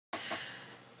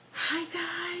Hi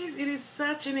guys, it is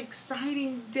such an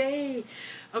exciting day.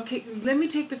 Okay, let me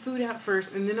take the food out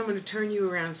first and then I'm going to turn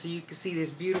you around so you can see this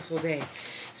beautiful day.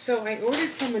 So I ordered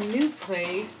from a new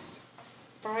place,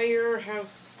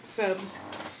 Firehouse Subs.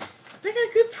 They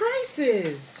got good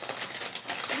prices.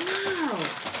 Wow.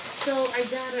 So I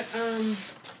got I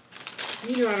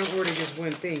don't order just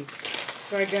one thing.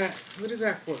 So I got, what is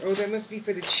that for? Oh, that must be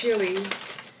for the chili.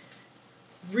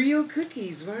 Real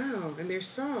cookies, wow, and they're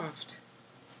soft.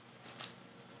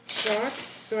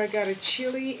 So I got a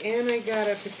chili and I got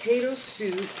a potato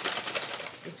soup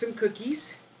and some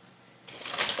cookies.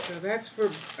 So that's for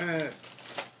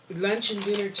lunch and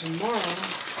dinner tomorrow.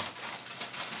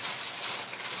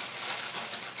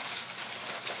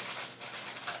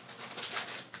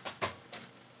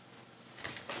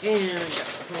 And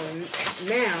for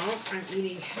now, I'm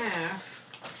eating half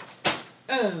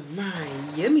of my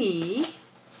yummy.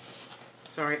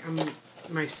 Sorry,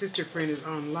 my sister friend is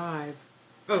on live.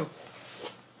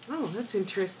 Oh, that's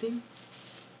interesting.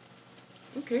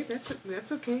 Okay, that's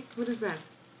okay. What is that?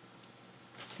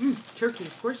 Turkey,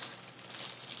 of course.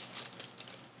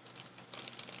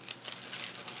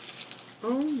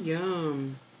 Oh,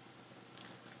 yum.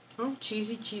 Oh,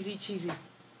 cheesy, cheesy, cheesy.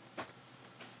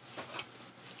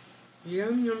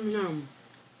 Yum, yum, yum.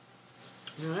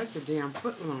 Now that's a damn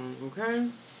foot long, okay?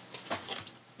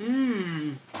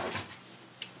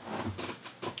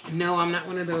 No, I'm not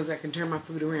one of those that can turn my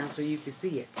food around so you can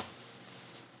see it.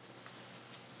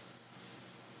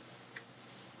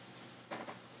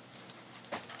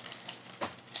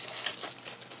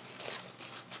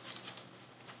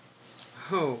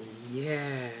 Oh,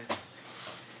 yes.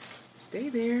 Stay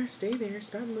there,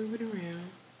 stop moving around.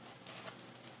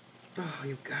 Oh,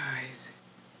 you guys.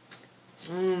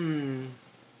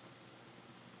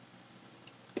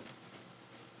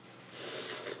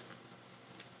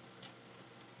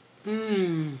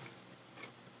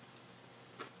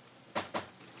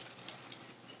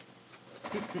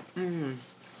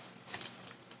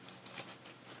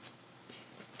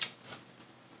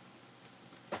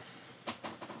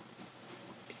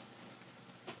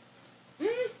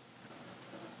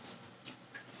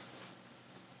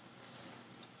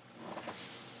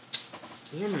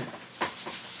 Damn it.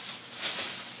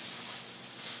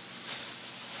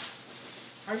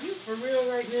 Are you for real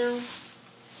right now?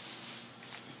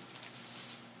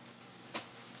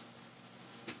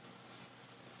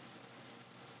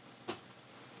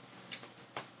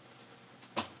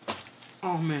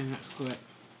 Oh man, that's good.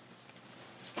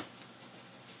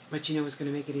 But you know what's going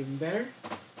to make it even better?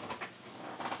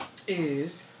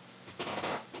 Is...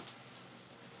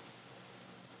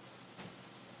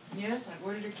 Yes, I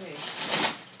ordered a cake.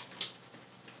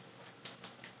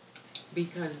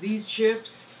 Because these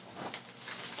chips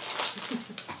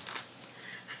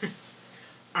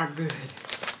are good.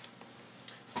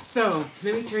 So,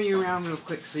 let me turn you around real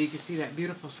quick so you can see that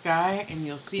beautiful sky and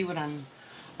you'll see what I'm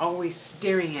always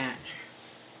staring at.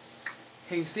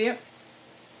 Can you see it?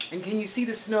 And can you see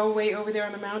the snow way over there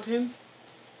on the mountains?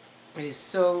 It is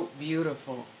so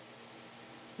beautiful.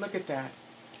 Look at that.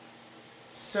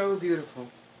 So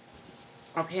beautiful.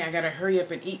 Okay, I gotta hurry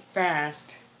up and eat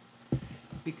fast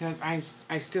because I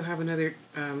still have another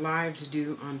live to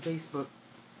do on Facebook.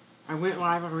 I went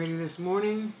live already this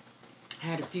morning.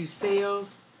 Had a few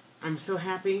sales. I'm so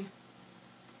happy.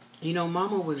 You know,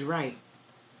 Mama was right.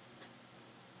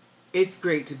 It's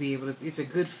great to be able to, it's a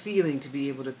good feeling to be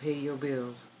able to pay your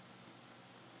bills.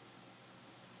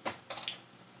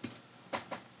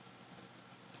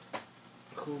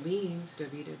 Cool Beans,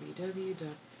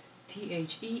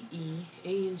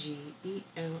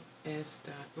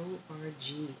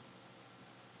 www.TheEangels.org.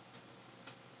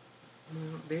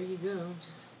 Well, there you go.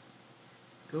 Just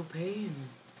go pay and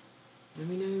let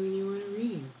me know when you want a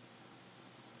reading.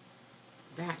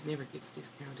 That never gets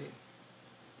discounted.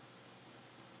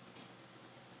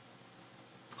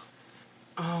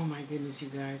 Oh my goodness, you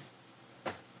guys.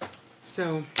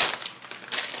 So,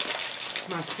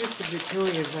 my sister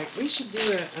Victoria's like, we should do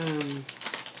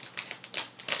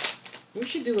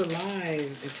a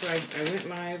live. And so I went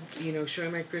live, you know,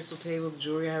 showing my crystal table, the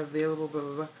jewelry I have available, blah,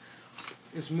 blah, blah.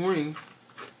 This morning,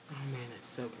 oh man, that's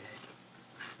so good.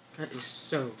 That is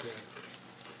so good.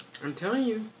 I'm telling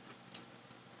you.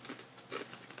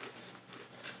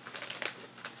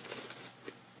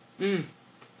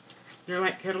 You're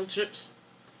like kettle chips?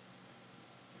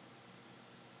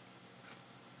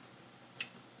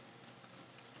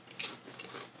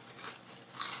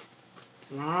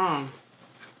 Wow.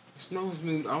 The snow has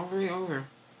moved all the way over.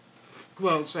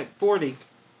 Well, it's like 40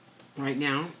 right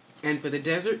now. And for the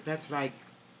desert, that's like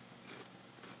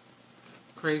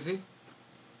crazy.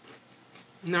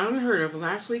 Not unheard of.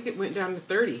 Last week it went down to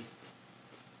 30.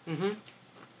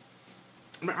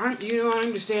 But I don't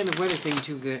understand the weather thing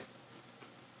too good.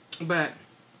 But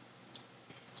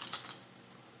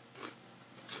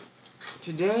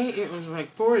today it was like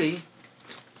 40.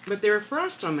 But there were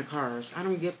frost on the cars. I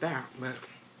don't get that, but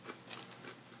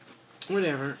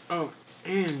whatever. Oh,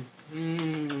 and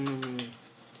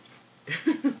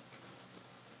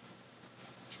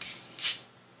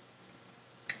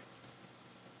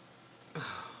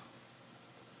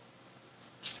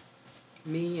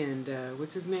me and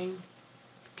what's his name?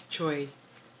 Choi.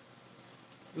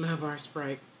 Love our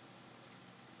Sprite.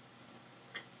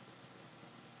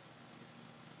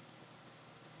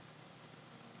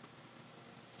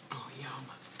 Oh, yum.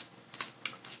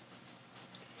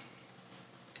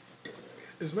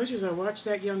 As much as I watch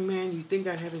that young man, you'd think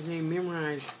I'd have his name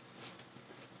memorized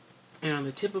and on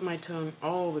the tip of my tongue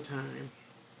all the time.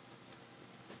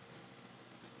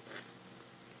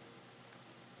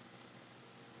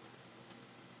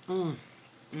 Mm,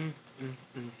 mm, mm,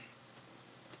 mm.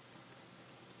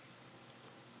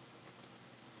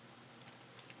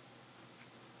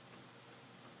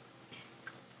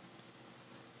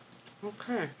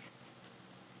 Okay.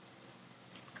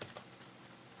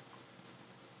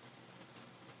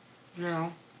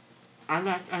 Now, I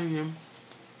like onion.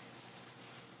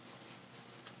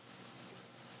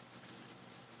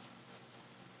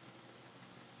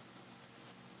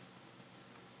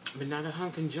 But not a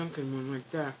hunkin' junkin' one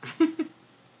like that.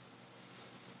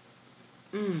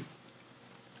 Mmm.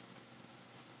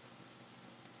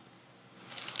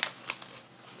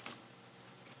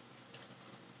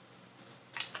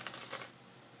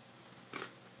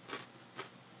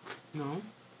 No.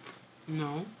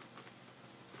 No.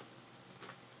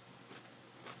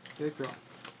 Good girl.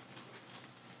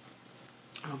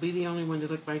 I'll be the only one to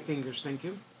lick my fingers, thank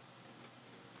you.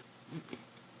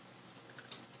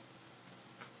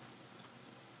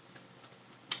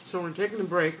 So we're taking a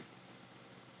break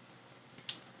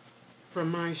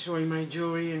from my showing my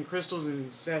jewelry and crystals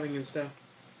and selling and stuff.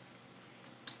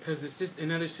 Because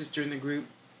another sister in the group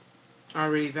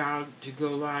already vowed to go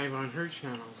live on her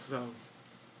channel. So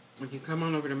if you come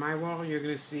on over to my wall, you're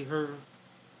going to see her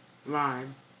live.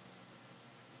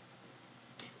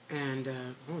 And,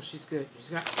 oh, she's good. She's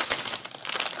got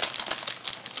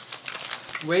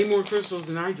way more crystals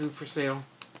than I do for sale.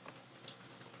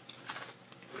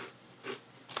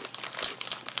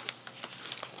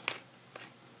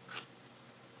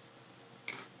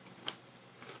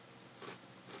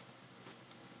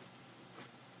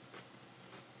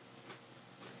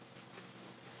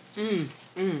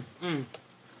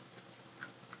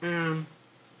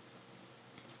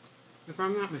 If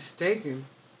I'm not mistaken,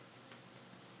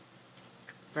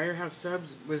 Firehouse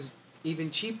Subs was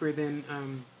even cheaper than,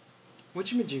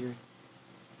 whatchamajigger.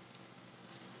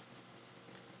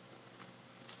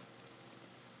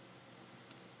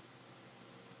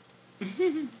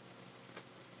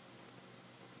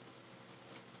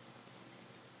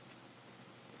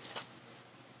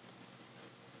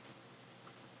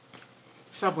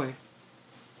 Subway.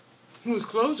 It was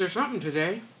closed or something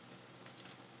today.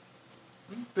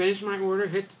 Finished my order,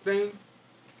 hit the thing.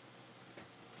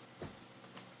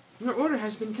 Your order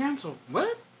has been canceled.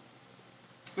 What?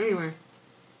 Anyway.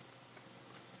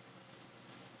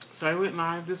 So I went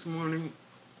live this morning.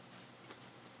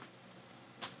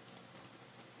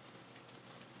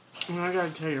 And I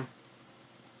gotta tell you,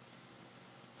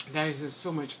 that is just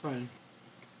so much fun.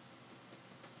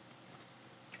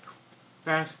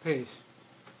 Fast paced.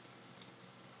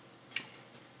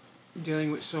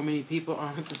 Dealing with so many people all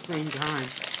at the same time.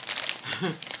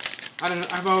 I don't know.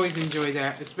 I've always enjoyed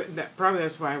that. Probably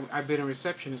that's why I've been a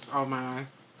receptionist all my life.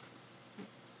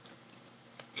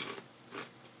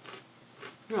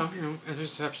 Well, a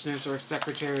receptionist or a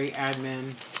secretary,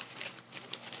 admin.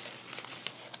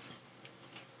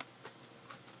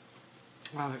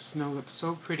 Wow, that snow looks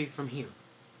so pretty from here.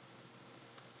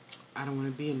 I don't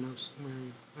want to be in no snow.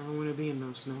 I don't want to be in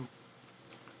no snow.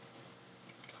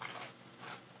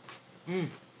 Man,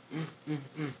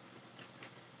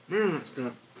 that's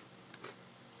good.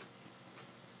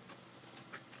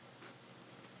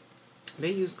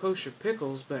 They use kosher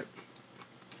pickles, but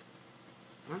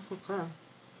that's okay.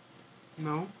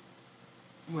 No.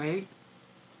 Wait.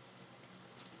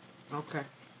 Okay.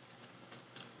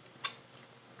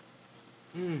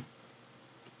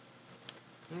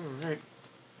 Alright.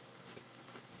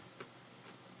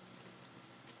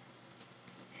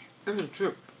 That's a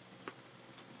trip.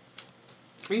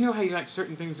 You know how you like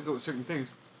certain things to go with certain things.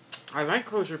 I like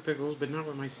kosher pickles, but not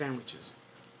with my sandwiches.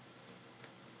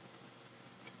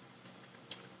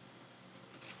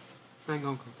 I ain't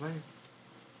gonna complain.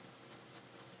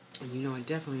 And you know I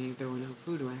definitely ain't throwing no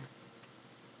food away.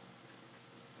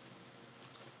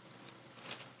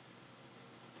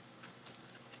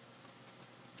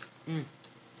 Mm.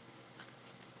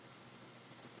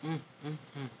 Mm, mm,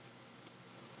 mm.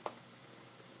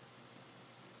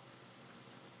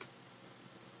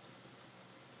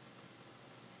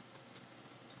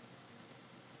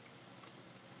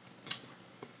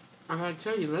 I gotta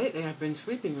tell you, lately I've been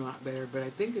sleeping a lot better, but I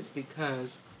think it's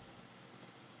because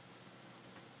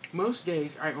most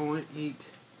days I only eat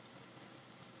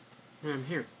when I'm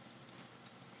here.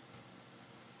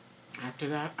 After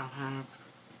that, I'll have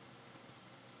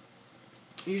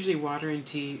usually water and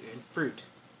tea and fruit.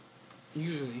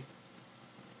 Usually.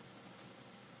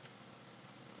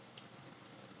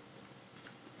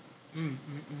 Mm, mm, mm.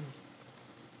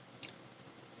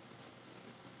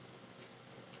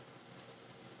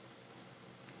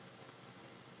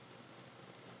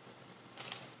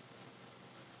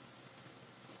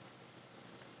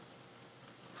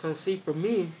 So see, for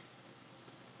me,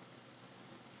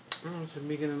 oh, it's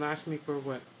gonna last me for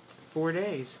what, 4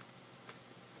 days.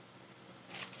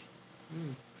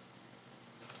 Mm,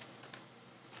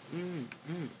 mm,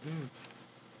 mm, mm.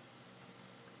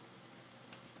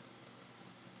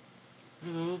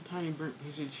 There's a little tiny burnt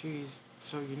piece of cheese,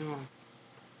 so you know I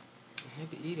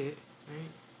had to eat it,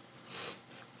 right?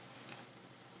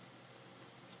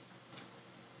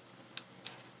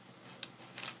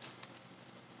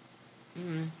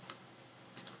 Mm.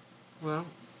 Well,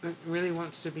 it really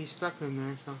wants to be stuck in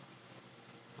there, so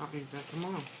I'll eat that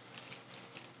tomorrow.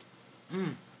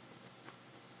 Mm.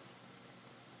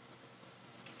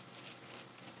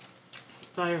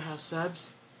 Firehouse subs,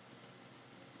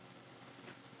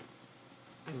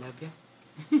 I love you.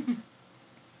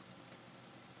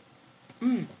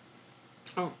 Mm.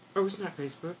 Oh, it's not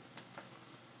Facebook.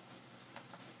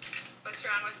 What's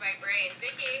wrong with my brain?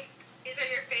 Vicky, these are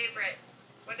your favorite.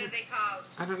 What are they called?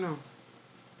 I don't know.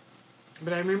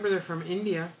 But I remember they're from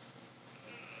India.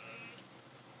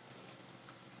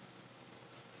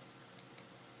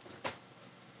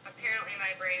 Apparently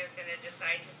my brain is going to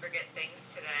decide to forget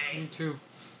things today. Me too.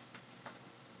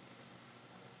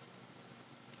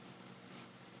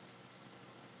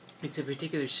 It's a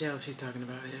particular shell she's talking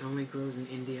about, and it only grows in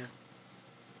India.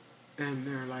 And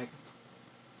they're like,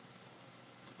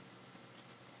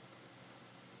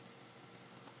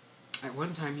 at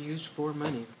one time used for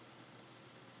money.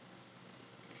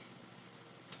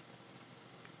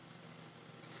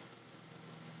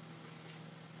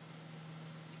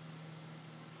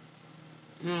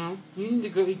 No, you need to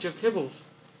go eat your kibbles.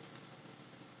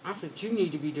 That's what you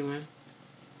need to be doing.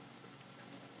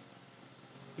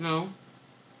 No.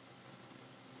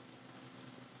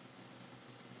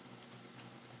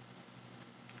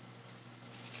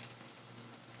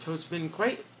 So it's been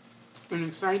quite an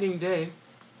exciting day.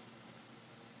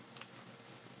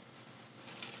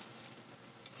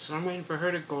 So I'm waiting for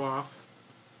her to go off,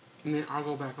 and then I'll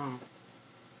go back on.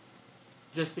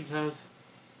 Just because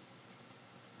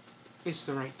it's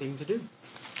the right thing to do.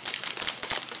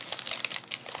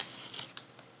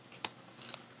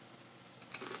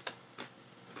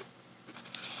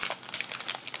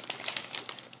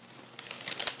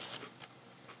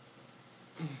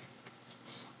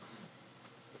 So good.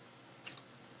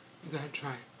 You gotta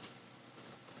try it.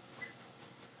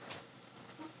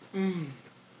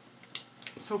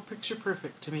 So picture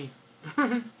perfect to me.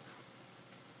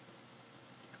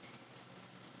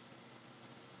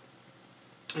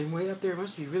 And way up there it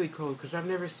must be really cold, because I've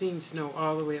never seen snow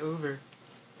all the way over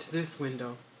to this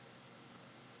window.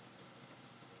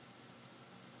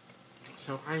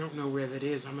 So I don't know where that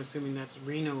is. I'm assuming that's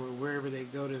Reno or wherever they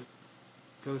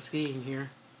go skiing here.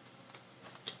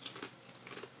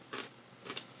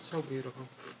 So beautiful.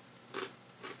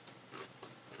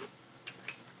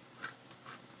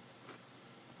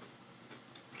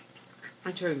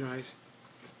 I tell you guys,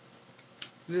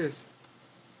 this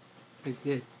is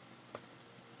good.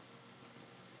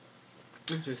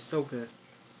 This is so good.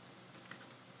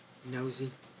 Nosy.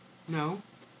 No?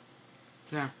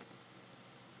 Yeah.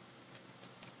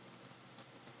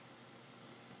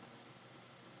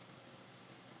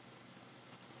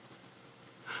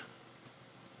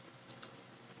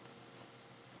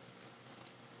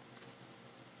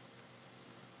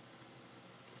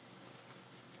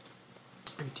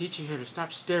 I'm teaching her to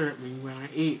stop staring at me when I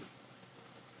eat.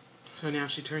 So now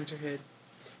she turns her head.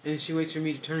 And she waits for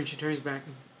me to turn. She turns back.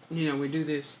 You know, we do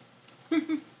this.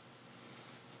 Mmm.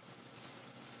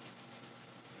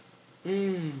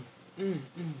 Mmm. Mmm.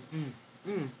 Mmm.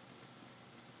 Mmm.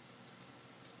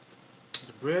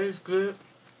 The bread is good.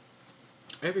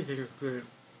 Everything is good.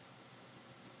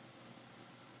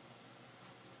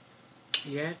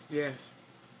 Yes, yes.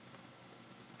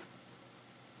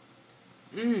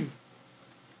 Mmm.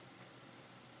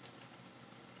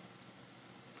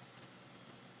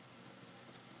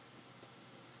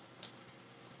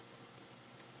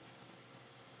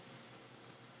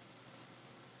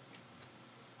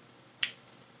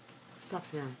 Stop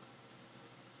sharing.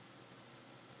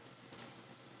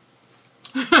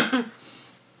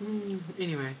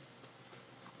 Anyway,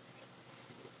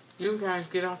 you guys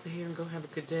get off of here and go have a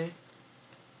good day.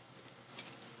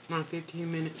 My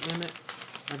 15-minute limit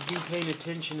of you paying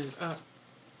attention is up.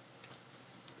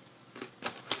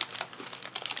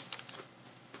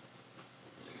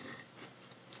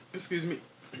 Excuse me.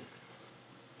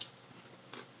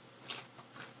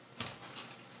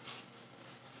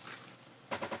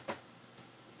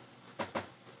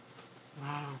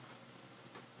 Wow.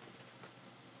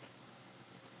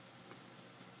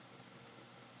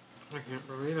 I can't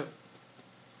believe it.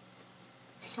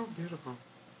 So beautiful.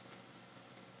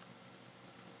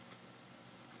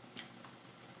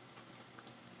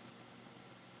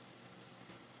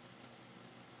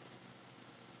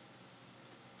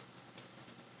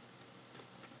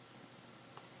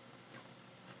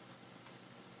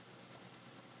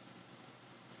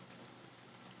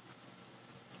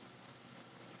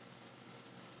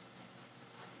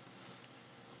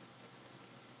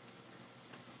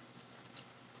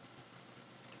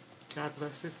 God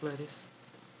bless this lettuce.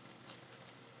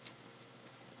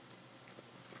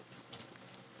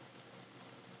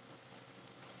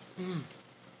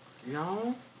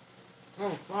 Y'all? Oh,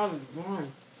 Father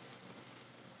divine.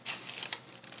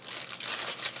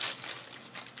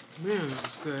 Man, that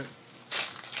was good.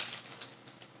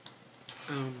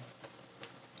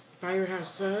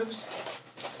 Firehouse subs.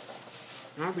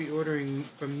 I'll be ordering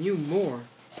from you more.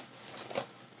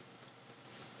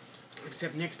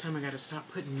 Except next time I gotta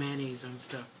stop putting mayonnaise on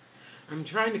stuff. I'm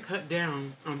trying to cut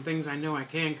down on things I know I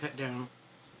can cut down.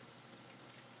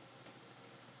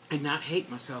 And not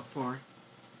hate myself for.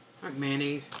 Like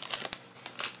mayonnaise,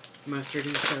 mustard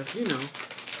and stuff, you know.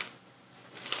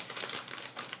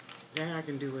 That I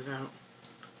can do without.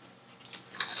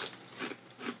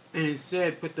 And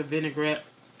instead put the vinaigrette,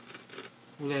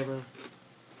 whatever.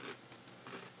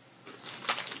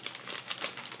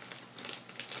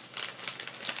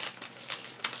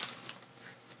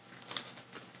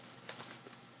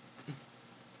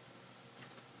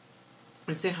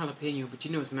 I say jalapeno, but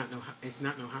you know it's not no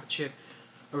hot chip,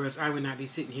 or else I would not be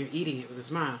sitting here eating it with a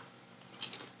smile.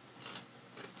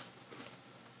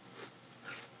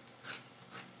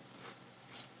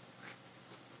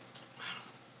 Wow,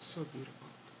 so beautiful.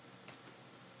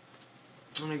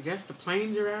 And I guess the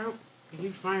planes are out.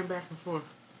 He's flying back and forth.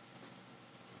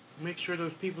 Make sure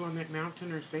those people on that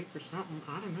mountain are safe or something.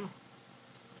 I don't know.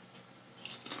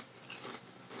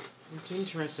 It's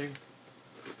interesting.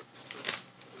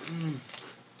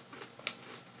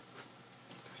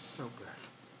 So good.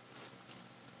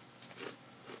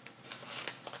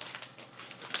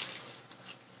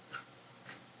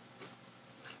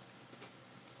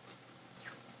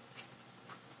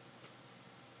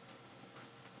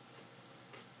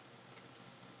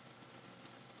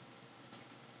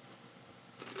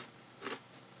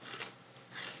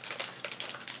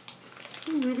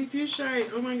 Ruby Fuchsite.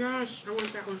 Oh my gosh, I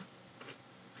want that one.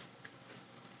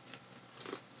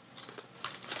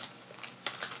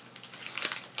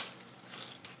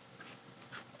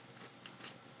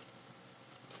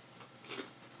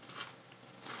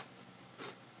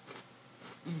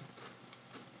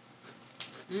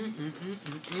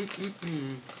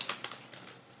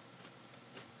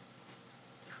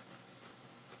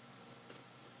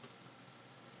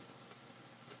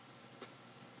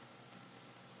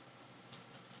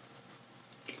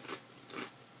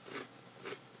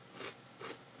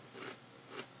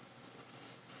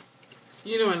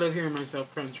 You know I love hearing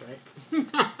myself crunch, right?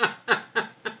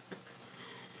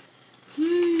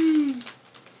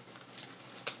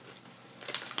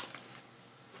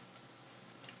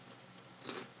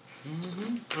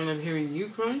 I love hearing you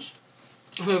crunch.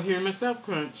 I love hearing myself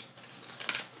crunch.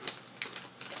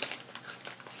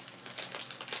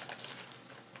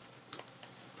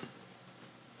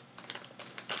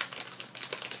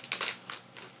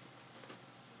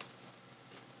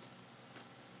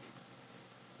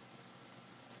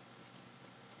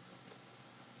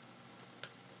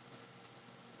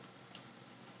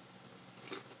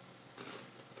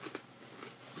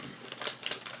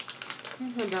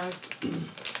 Okay, guys.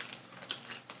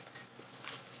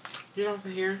 Get off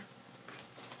of here.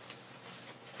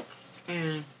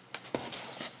 And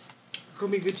go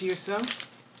be good to yourself.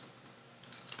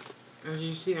 As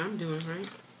you see, I'm doing, right?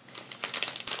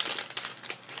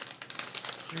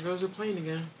 There goes the plane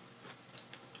again.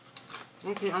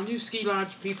 Okay, on you ski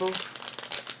lodge people.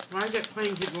 Why does that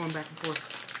plane keep going back and forth?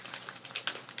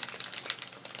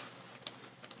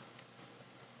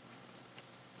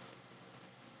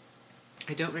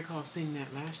 I don't recall seeing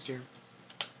that last year,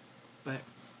 but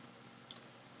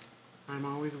I'm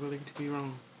always willing to be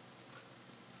wrong.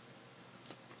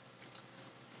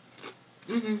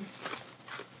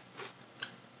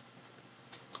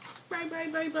 Bye, bye,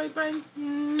 bye, bye, bye.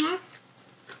 Mwah.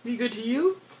 Be good to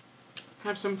you.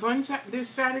 Have some fun this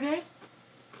Saturday.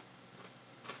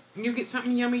 You get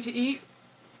something yummy to eat,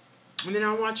 and then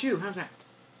I'll watch you. How's that?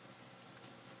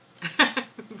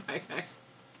 Bye, guys.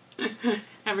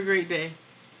 Have a great day.